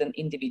working with an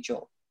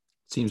individual.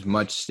 Seems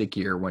much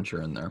stickier once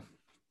you're in there.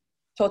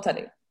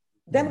 Totally.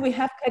 Then we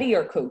have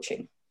career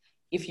coaching.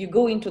 If you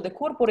go into the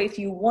corporate,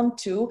 you want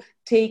to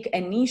take a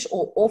niche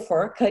or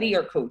offer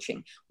career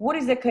coaching. What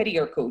is a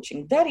career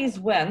coaching? That is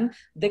when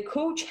the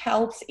coach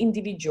helps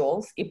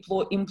individuals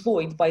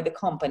employed by the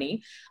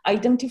company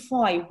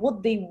identify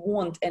what they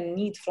want and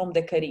need from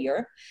the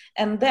career,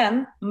 and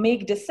then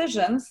make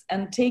decisions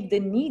and take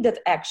the needed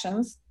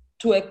actions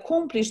to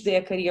accomplish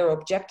their career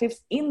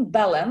objectives in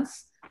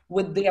balance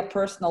with their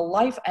personal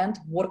life and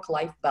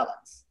work-life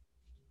balance.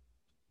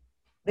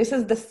 This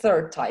is the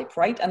third type,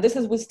 right? And this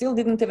is, we still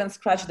didn't even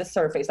scratch the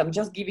surface. I'm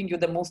just giving you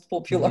the most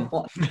popular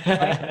one.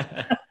 Right?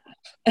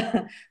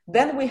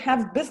 Then we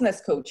have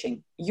business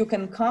coaching. You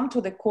can come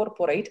to the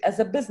corporate as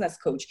a business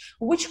coach.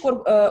 Which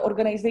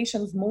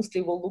organizations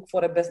mostly will look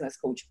for a business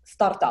coach?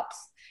 Startups,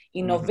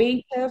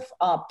 innovative,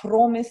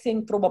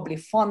 promising, probably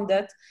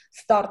funded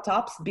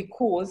startups,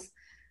 because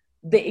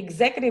the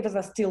executives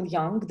are still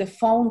young, the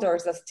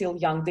founders are still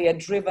young, they are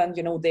driven,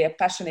 they are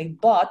passionate,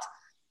 but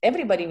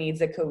everybody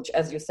needs a coach,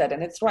 as you said,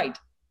 and it's right.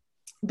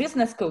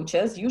 Business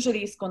coaches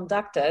usually is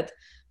conducted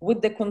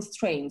with the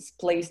constraints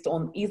placed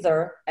on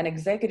either an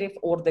executive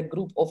or the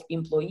group of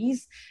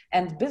employees.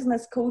 And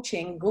business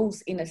coaching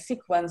goes in a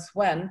sequence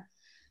when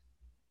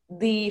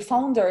the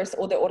founders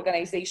or the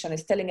organization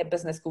is telling a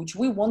business coach,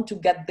 we want to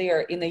get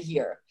there in a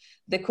year.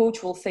 The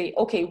coach will say,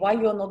 okay, why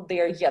you're not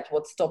there yet?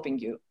 What's stopping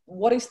you?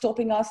 What is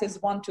stopping us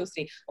is 1, 2,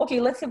 3. Okay,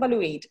 let's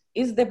evaluate.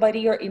 Is the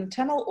barrier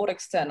internal or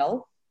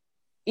external?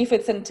 If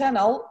it's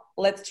internal,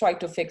 let's try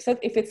to fix it.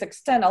 If it's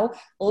external,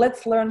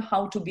 let's learn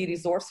how to be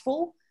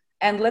resourceful,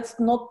 and let's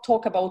not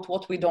talk about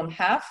what we don't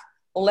have.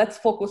 Let's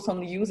focus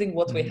on using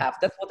what we have.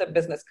 That's what a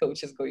business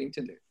coach is going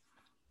to do.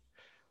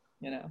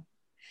 You know,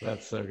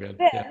 that's so good.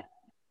 Then, yeah.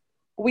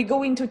 We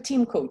go into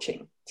team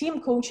coaching. Team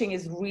coaching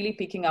is really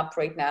picking up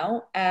right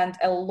now, and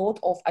a lot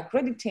of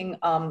accrediting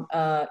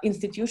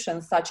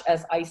institutions such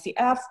as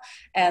ICF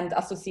and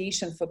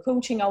Association for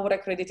Coaching, our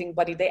accrediting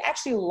body, they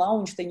actually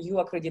launched a new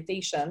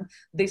accreditation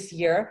this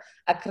year,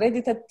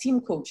 accredited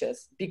team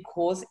coaches,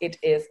 because it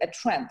is a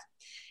trend.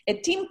 A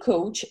team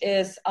coach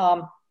is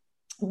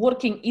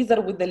working either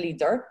with the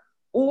leader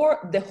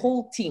or the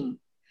whole team.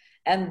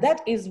 And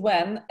that is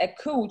when a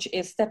coach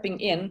is stepping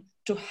in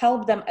to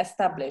help them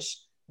establish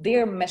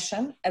their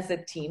mission as a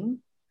team,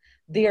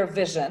 their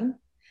vision,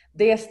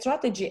 their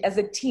strategy as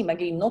a team,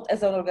 again, not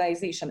as an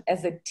organization,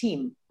 as a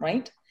team,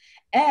 right?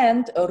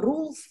 And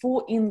rules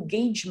for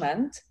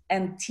engagement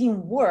and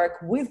teamwork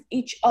with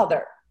each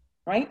other,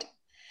 right?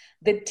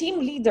 The team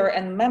leader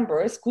and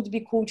members could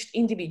be coached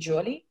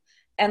individually,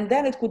 and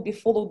then it could be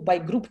followed by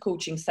group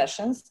coaching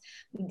sessions.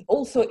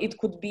 Also, it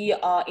could be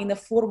in a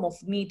form of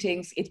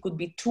meetings. It could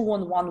be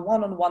 2-on-1,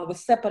 1-on-1 with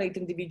separate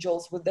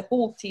individuals, with the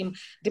whole team,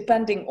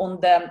 depending on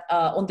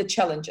the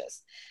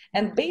challenges.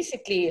 And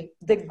basically,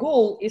 the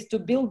goal is to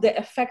build the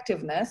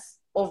effectiveness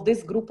of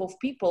this group of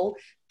people,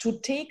 to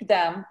take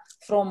them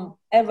from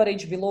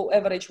average, below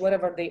average,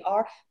 wherever they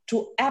are,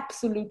 to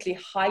absolutely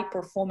high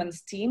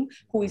performance team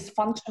who is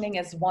functioning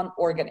as one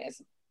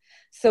organism.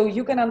 So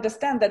you can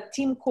understand that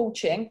team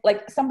coaching,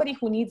 like somebody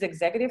who needs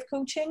executive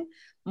coaching,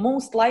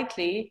 most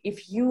likely,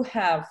 if you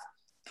have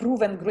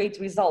proven great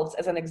results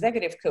as an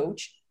executive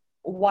coach,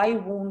 why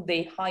won't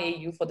they hire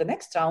you for the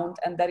next round?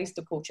 And that is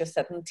to coach a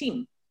certain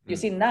team. You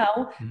see,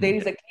 now there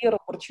is a clear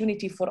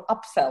opportunity for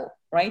upsell,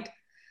 right?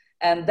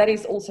 And that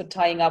is also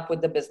tying up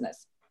with the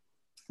business.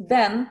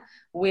 Then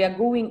we are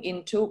going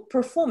into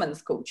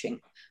performance coaching.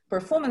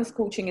 Performance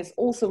coaching is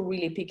also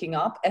really picking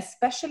up,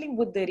 especially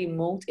with the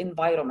remote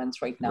environments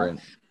right now. Right.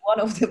 One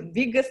of the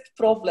biggest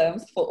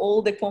problems for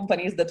all the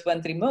companies that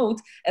went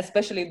remote,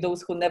 especially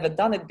those who never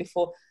done it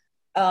before,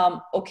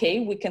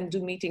 okay, we can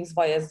do meetings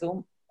via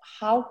Zoom.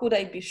 How could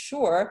I be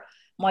sure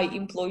my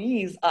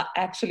employees are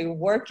actually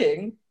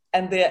working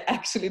and they're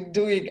actually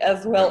doing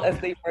as well as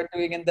they were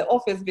doing in the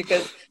office?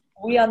 Because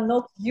we are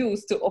not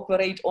used to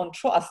operate on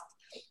trust.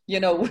 You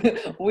know,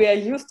 we are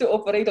used to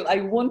operate on,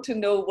 I want to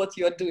know what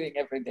you're doing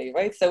every day,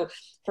 right? So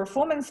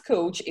performance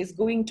coach is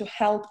going to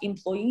help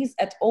employees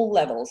at all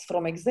levels,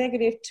 from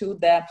executive to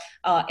the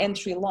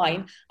entry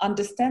line,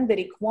 understand the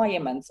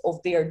requirements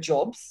of their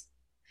jobs,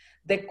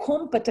 the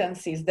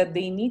competencies that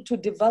they need to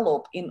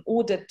develop in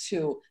order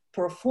to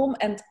perform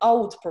and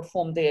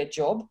outperform their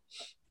job.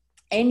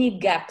 Any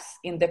gaps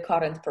in the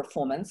current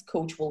performance,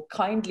 coach will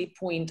kindly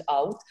point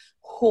out,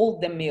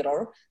 hold the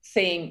mirror,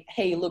 saying,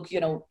 hey, look, you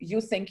know, you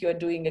think you're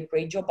doing a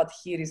great job, but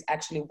here is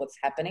actually what's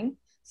happening.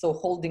 So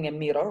holding a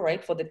mirror,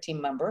 right, for the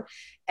team member,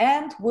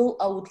 and will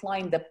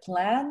outline the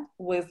plan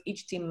with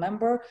each team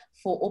member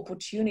for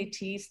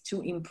opportunities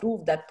to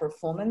improve that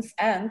performance,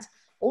 and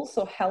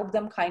also help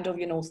them kind of,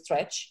 you know,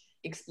 stretch,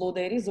 explore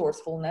their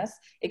resourcefulness,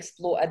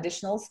 explore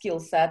additional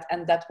skill set,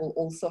 and that will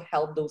also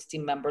help those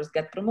team members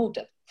get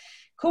promoted.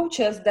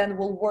 Coaches then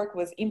will work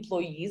with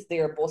employees,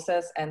 their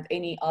bosses, and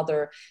any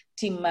other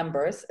team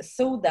members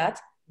so that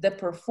the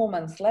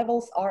performance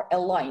levels are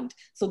aligned.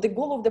 So the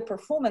goal of the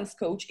performance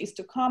coach is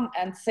to come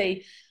and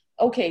say,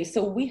 okay,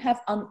 so we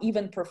have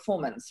uneven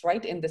performance,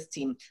 right, in this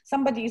team.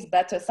 Somebody is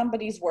better,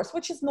 somebody is worse,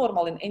 which is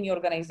normal in any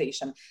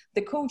organization.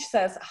 The coach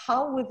says,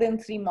 how within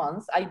 3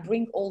 months I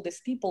bring all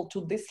these people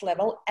to this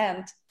level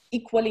and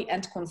equally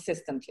and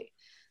consistently.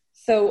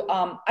 So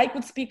I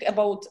could speak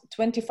about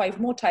 25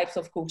 more types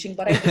of coaching,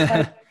 but I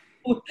decided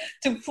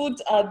to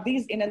put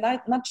these in a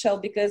nutshell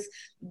because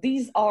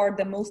these are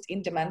the most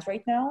in demand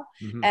right now.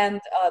 Mm-hmm. And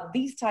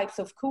these types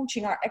of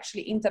coaching are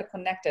actually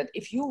interconnected.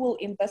 If you will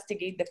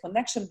investigate the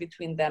connection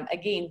between them,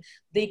 again,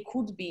 they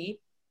could be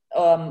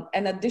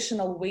an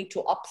additional way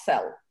to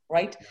upsell,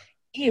 right? Yeah.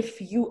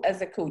 If you as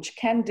a coach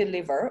can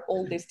deliver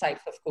all these types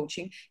of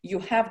coaching, you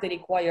have the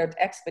required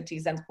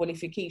expertise and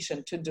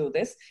qualification to do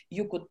this,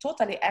 you could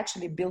totally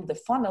actually build the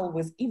funnel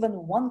with even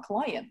one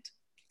client.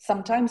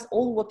 Sometimes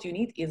all what you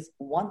need is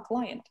one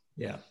client.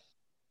 Yeah.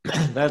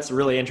 That's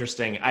really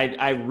interesting.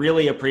 I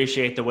really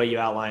appreciate the way you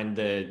outlined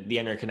the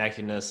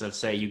interconnectedness of,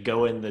 say, you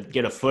go in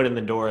get a foot in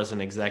the door as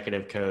an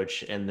executive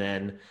coach and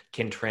then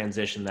can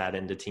transition that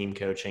into team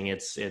coaching.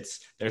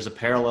 There's a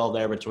parallel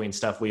there between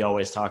stuff we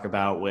always talk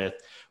about with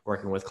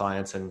working with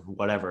clients and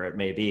whatever it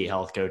may be,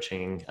 health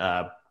coaching,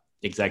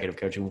 executive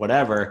coaching,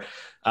 whatever,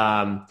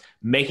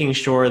 making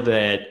sure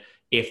that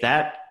if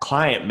that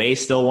client may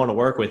still want to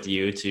work with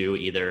you to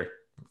either,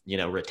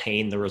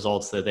 retain the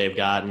results that they've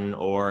gotten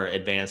or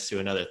advance to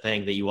another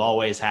thing, that you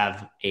always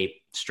have a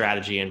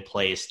strategy in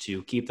place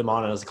to keep them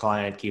on as a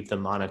client, keep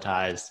them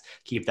monetized,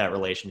 keep that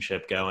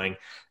relationship going.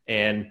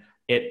 And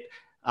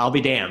I'll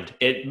be damned.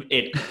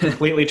 It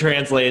completely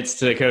translates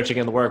to coaching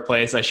in the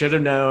workplace. I should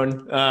have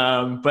known.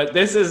 But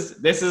this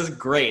is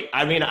great.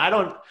 I mean,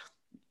 I'm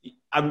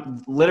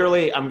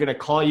going to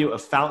call you a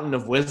fountain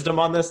of wisdom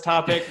on this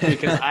topic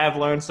because I have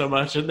learned so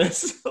much in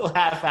this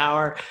half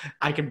hour.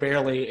 I can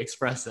barely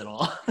express it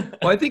all.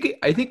 Well, I think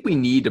we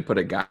need to put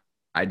a guide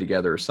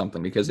together or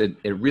something, because it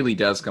really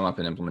does come up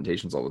in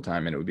implementations all the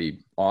time. And it would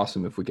be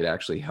awesome if we could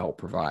actually help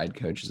provide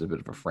coaches a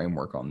bit of a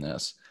framework on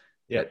this.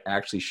 Yeah. That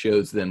actually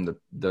shows them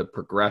the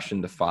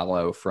progression to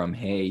follow from,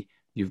 hey,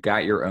 you've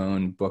got your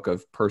own book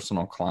of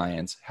personal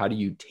clients. How do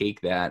you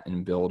take that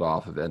and build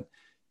off of it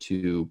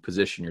to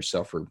position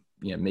yourself for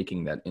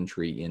making that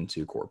entry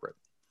into corporate?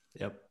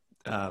 Yep.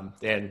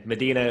 And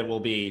Medina will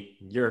be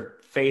your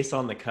face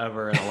on the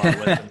cover and a lot of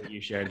wisdom that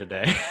you shared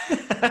today.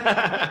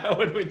 How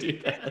would we do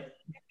that?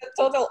 A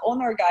total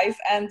honor, guys.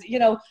 And,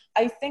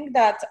 I think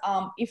that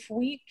if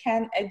we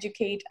can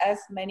educate as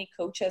many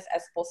coaches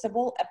as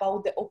possible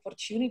about the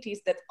opportunities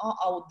that are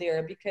out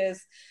there,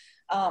 because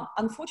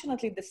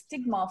unfortunately, the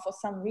stigma for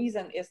some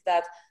reason is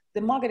that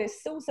the market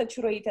is so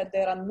saturated,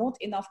 there are not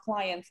enough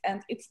clients,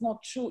 and it's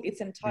not true. It's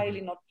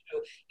entirely not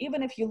true.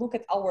 Even if you look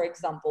at our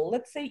example,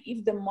 let's say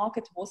if the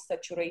market was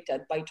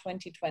saturated by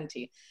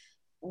 2020,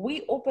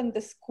 we opened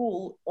the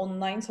school on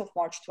 9th of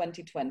March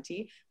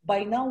 2020.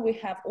 By now we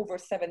have over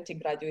 70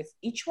 graduates.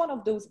 Each one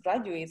of those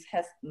graduates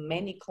has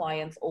many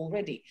clients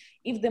already.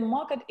 If the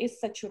market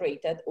is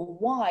saturated,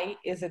 why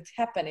is it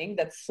happening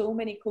that so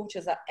many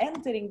coaches are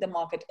entering the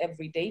market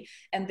every day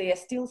and they are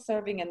still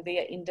serving and they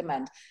are in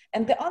demand?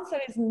 And the answer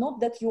is not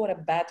that you are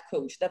a bad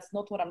coach. That's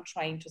not what I'm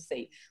trying to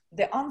say.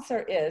 The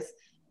answer is,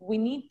 we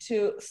need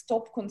to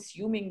stop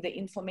consuming the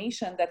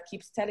information that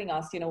keeps telling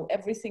us,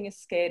 everything is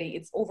scary,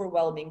 it's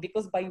overwhelming,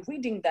 because by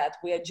reading that,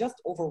 we are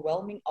just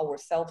overwhelming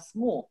ourselves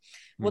more.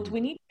 Mm-hmm. What we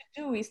need to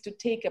do is to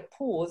take a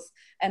pause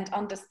and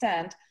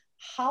understand,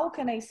 how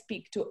can I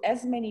speak to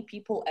as many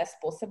people as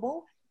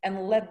possible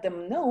and let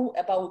them know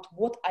about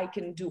what I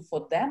can do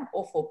for them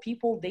or for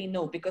people they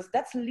know, because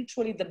that's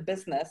literally the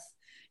business,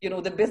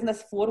 the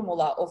business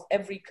formula of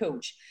every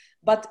coach.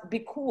 But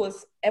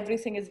because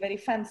everything is very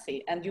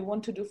fancy and you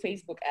want to do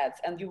Facebook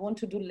ads and you want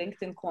to do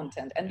LinkedIn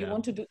content and you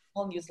want to do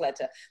email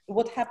newsletter,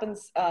 what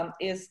happens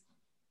is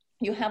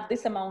you have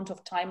this amount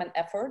of time and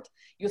effort,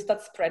 you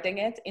start spreading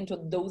it into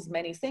those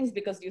many things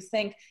because you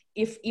think,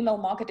 if email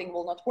marketing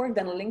will not work,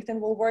 then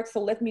LinkedIn will work.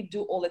 So let me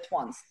do all at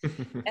once.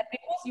 And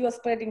because you are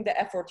spreading the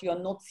effort, you are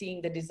not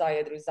seeing the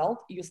desired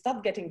result. You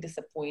start getting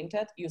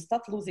disappointed, you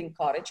start losing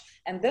courage.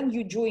 And then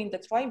you join the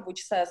tribe,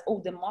 which says,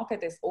 oh, the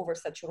market is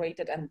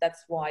oversaturated and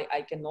that's why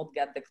I cannot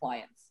get the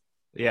clients.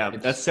 Yeah,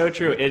 that's so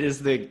true. It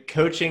is the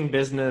coaching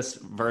business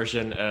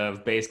version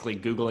of basically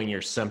Googling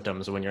your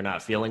symptoms when you're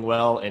not feeling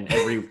well and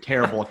every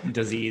terrible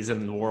disease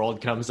in the world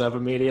comes up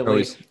immediately.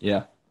 Always,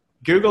 yeah.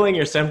 Googling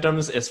your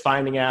symptoms is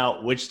finding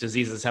out which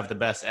diseases have the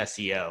best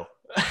SEO.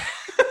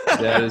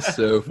 That is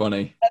so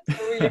funny.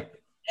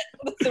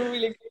 That's a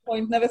really good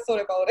point. Never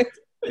thought about it.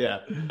 Yeah.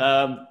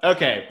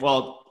 Okay.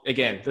 Well,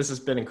 again, this has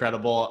been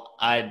incredible.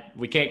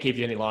 We can't keep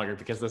you any longer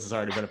because this has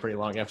already been a pretty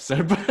long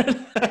episode.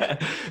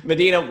 But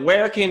Medina,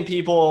 where can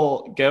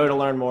people go to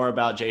learn more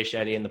about Jay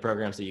Shetty and the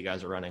programs that you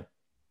guys are running?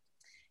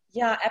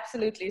 Yeah,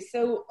 absolutely.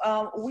 So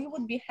we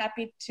would be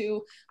happy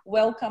to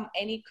welcome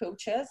any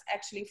coaches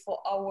actually for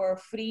our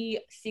free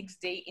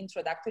 6-day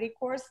introductory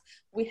course.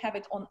 We have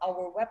it on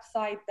our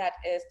website, that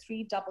is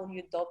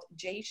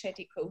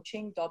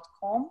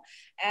www.jayshettycoaching.com.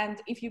 And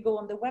if you go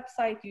on the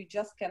website, you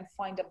just can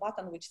find a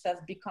button which says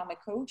Become a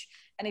Coach.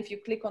 And if you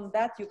click on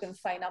that, you can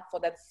sign up for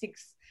that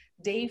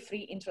 6-day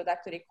free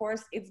introductory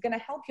course. It's going to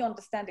help you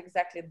understand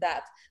exactly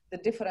that, the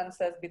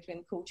differences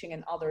between coaching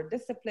and other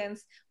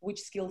disciplines,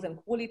 which skills and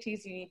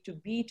qualities you need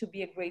to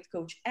be a great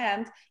coach.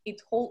 And it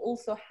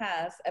also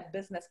has a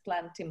business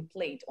plan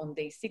template on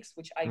day 6,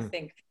 which I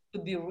think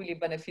would be really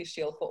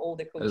beneficial for all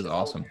the coaches. That is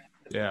awesome.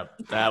 Yeah,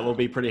 that will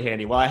be pretty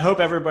handy. Well, I hope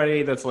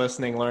everybody that's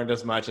listening learned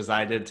as much as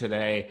I did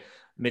today.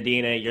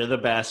 Medina, you're the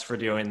best for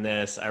doing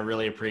this. I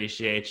really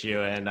appreciate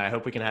you, and I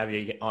hope we can have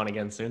you on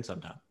again soon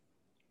sometime.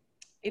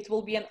 It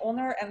will be an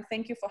honor, and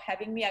thank you for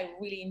having me. I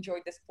really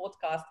enjoyed this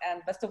podcast,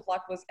 and best of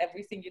luck with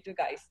everything you do,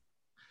 guys.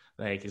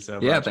 Thank you so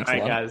much. Yeah, thanks a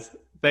lot. Guys.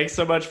 Thanks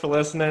so much for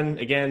listening.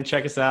 Again,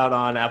 check us out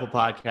on Apple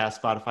Podcasts,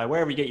 Spotify,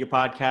 wherever you get your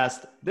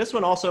podcast. This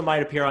one also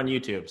might appear on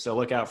YouTube, so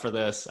look out for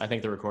this. I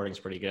think the recording's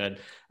pretty good.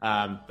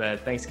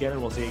 But thanks again,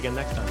 and we'll see you again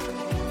next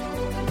time.